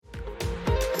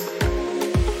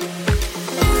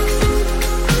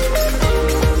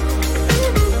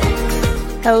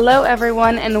Hello,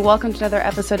 everyone, and welcome to another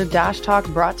episode of Dash Talk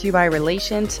brought to you by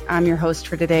Relations. I'm your host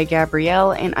for today,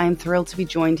 Gabrielle, and I'm thrilled to be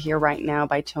joined here right now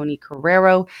by Tony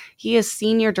Carrero. He is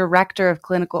Senior Director of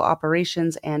Clinical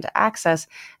Operations and Access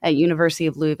at University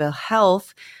of Louisville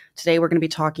Health. Today, we're going to be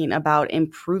talking about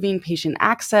improving patient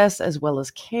access as well as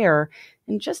care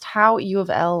and just how U of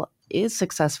L is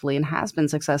successfully and has been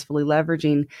successfully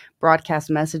leveraging broadcast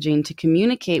messaging to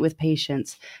communicate with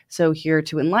patients. So here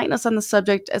to enlighten us on the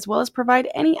subject, as well as provide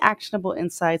any actionable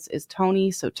insights, is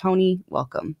Tony. So Tony,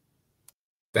 welcome.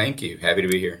 Thank you. Happy to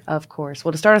be here. Of course.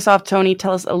 Well, to start us off, Tony,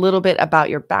 tell us a little bit about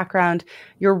your background,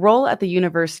 your role at the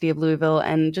University of Louisville,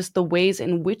 and just the ways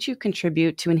in which you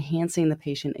contribute to enhancing the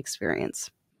patient experience.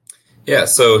 Yeah,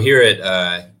 so here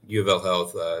at U of L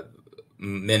Health,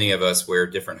 many of us wear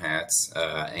different hats,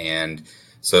 and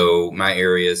so my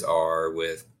areas are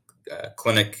with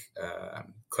clinic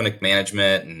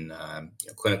management and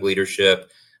clinic leadership,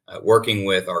 working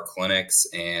with our clinics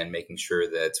and making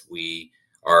sure that we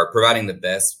are providing the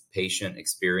best patient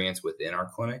experience within our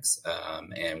clinics,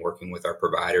 and working with our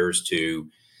providers to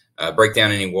break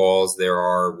down any walls there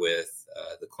are with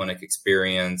the clinic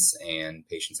experience and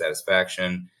patient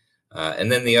satisfaction.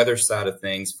 And then the other side of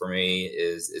things for me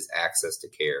is access to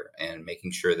care and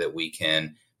making sure that we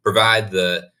can provide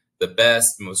the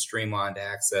best, most streamlined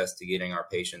access to getting our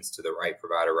patients to the right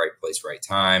provider, right place, right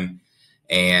time.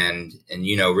 And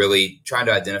really trying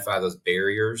to identify those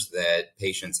barriers that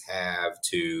patients have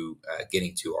to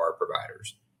getting to our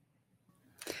providers.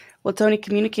 Well, Tony,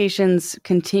 communications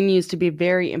continues to be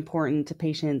very important to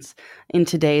patients in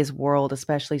today's world,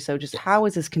 especially. So just how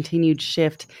has this continued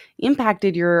shift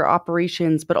impacted your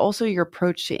operations, but also your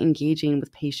approach to engaging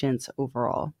with patients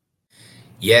overall?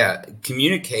 Yeah,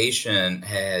 communication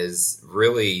has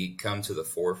really come to the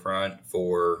forefront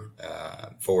for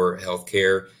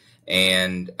healthcare.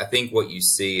 And I think what you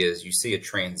see a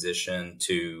transition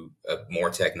to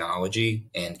more technology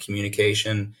and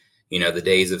communication. The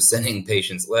days of sending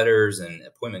patients letters and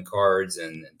appointment cards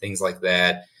and things like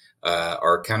that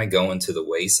are kind of going to the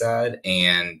wayside,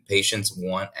 and patients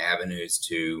want avenues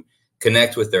to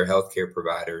connect with their healthcare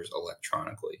providers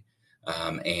electronically.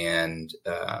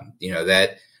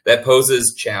 That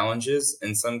poses challenges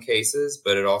in some cases,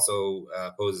 but it also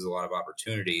poses a lot of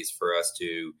opportunities for us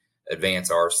to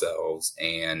advance ourselves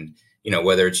and,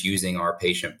 whether it's using our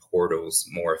patient portals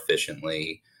more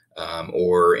efficiently,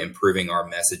 or improving our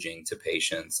messaging to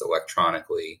patients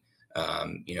electronically.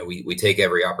 We take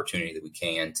every opportunity that we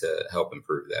can to help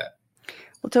improve that.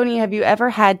 Well, Tony, have you ever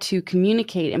had to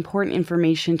communicate important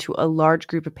information to a large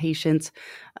group of patients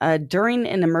during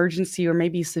an emergency or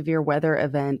maybe severe weather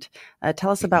event?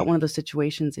 Tell us about one of those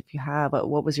situations if you have.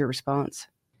 What was your response?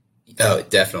 Oh,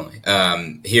 definitely.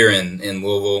 Here in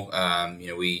Louisville,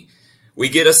 we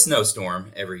get a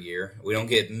snowstorm every year. We don't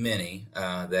get many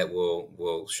that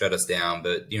will shut us down,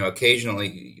 but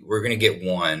occasionally we're going to get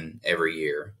one every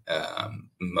year,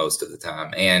 most of the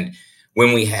time. And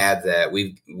when we have that,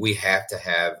 we have to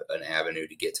have an avenue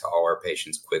to get to all our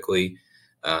patients quickly.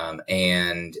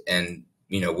 We've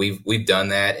done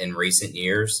that in recent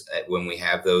years when we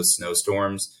have those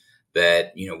snowstorms.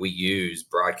 That we use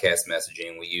broadcast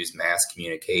messaging, we use mass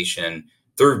communication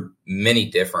through many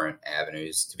different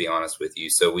avenues, to be honest with you.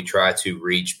 So we try to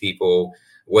reach people,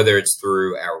 whether it's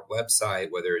through our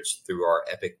website, whether it's through our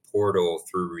Epic portal,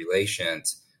 through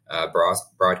Relations,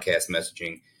 broadcast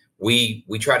messaging. We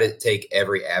try to take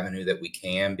every avenue that we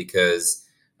can because,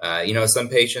 some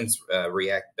patients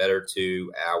react better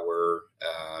to our,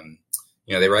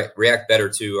 they react better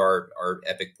to our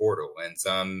Epic portal, and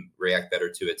some react better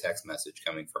to a text message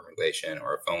coming from Relation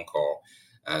or a phone call.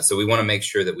 So we want to make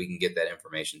sure that we can get that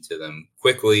information to them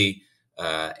quickly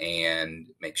and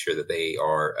make sure that they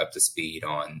are up to speed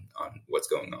on what's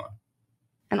going on.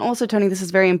 And also, Tony, this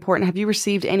is very important. Have you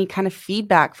received any kind of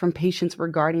feedback from patients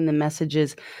regarding the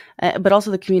messages, but also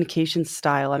the communication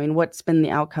style? I mean, what's been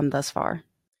the outcome thus far?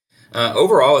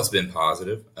 Overall, it's been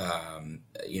positive.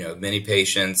 Many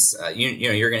patients,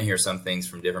 you're going to hear some things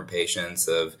from different patients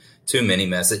of too many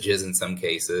messages in some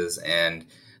cases. And,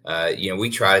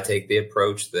 we try to take the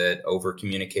approach that over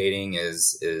communicating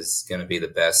is going to be the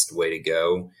best way to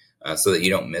go so that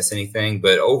you don't miss anything.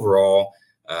 But overall,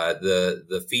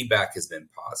 the feedback has been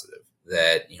positive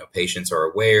that, patients are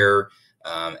aware.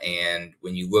 And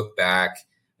when you look back,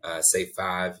 say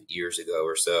 5 years ago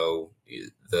or so,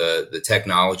 the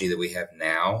technology that we have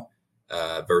now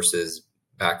versus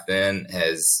back then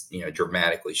has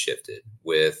dramatically shifted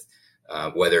with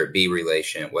whether it be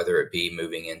Relation, whether it be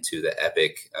moving into the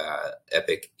Epic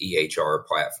EHR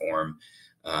platform.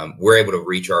 We're able to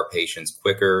reach our patients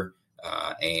quicker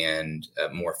and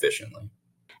more efficiently.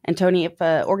 And Tony, if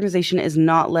an organization is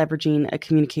not leveraging a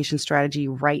communication strategy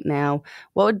right now,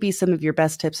 what would be some of your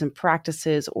best tips and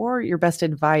practices or your best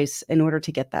advice in order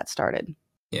to get that started?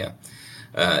 Yeah.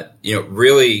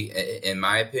 Really, in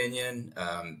my opinion,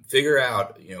 figure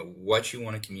out, what you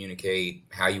want to communicate,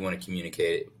 how you want to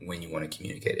communicate it, when you want to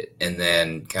communicate it, and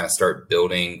then kind of start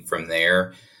building from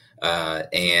there.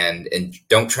 And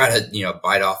don't try to,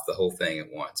 bite off the whole thing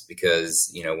at once,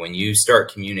 because, when you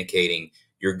start communicating,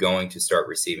 you're going to start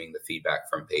receiving the feedback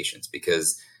from patients,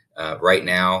 because right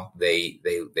now they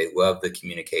love the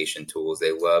communication tools.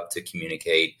 They love to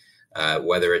communicate,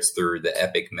 whether it's through the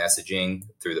Epic messaging,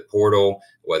 through the portal,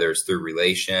 whether it's through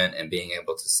Relation and being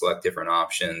able to select different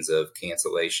options of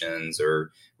cancellations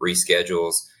or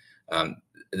reschedules.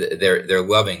 They're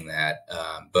loving that,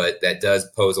 but that does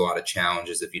pose a lot of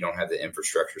challenges if you don't have the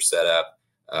infrastructure set up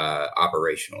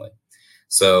operationally.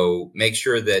 So make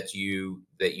sure that you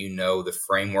know the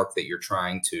framework that you're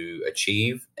trying to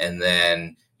achieve, and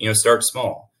then start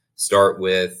small. Start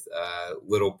with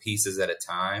little pieces at a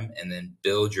time, and then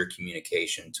build your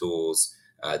communication tools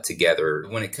together.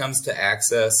 When it comes to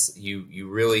access, you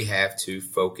really have to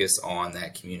focus on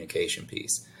that communication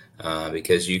piece,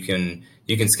 because you can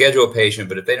schedule a patient,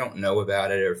 but if they don't know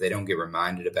about it or if they don't get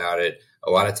reminded about it, a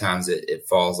lot of times it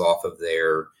falls off of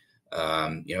their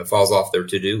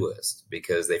to-do list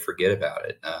because they forget about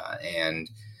it.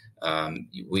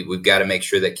 We've got to make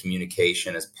sure that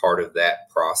communication is part of that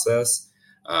process.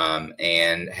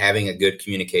 And having a good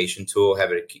communication tool,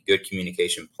 having a good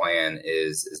communication plan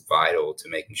is vital to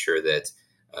making sure that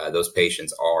those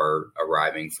patients are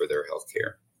arriving for their health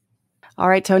care. All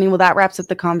right, Tony. Well, that wraps up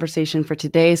the conversation for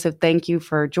today. So thank you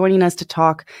for joining us to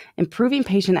talk improving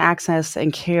patient access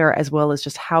and care, as well as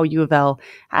just how U of L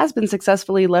has been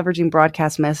successfully leveraging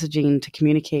broadcast messaging to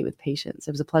communicate with patients.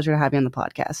 It was a pleasure to have you on the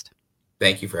podcast.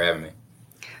 Thank you for having me.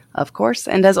 Of course.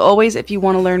 And as always, if you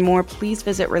want to learn more, please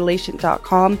visit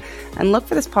relation.com and look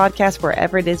for this podcast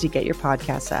wherever it is you get your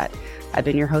podcasts at. I've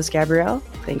been your host, Gabrielle.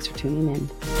 Thanks for tuning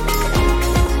in.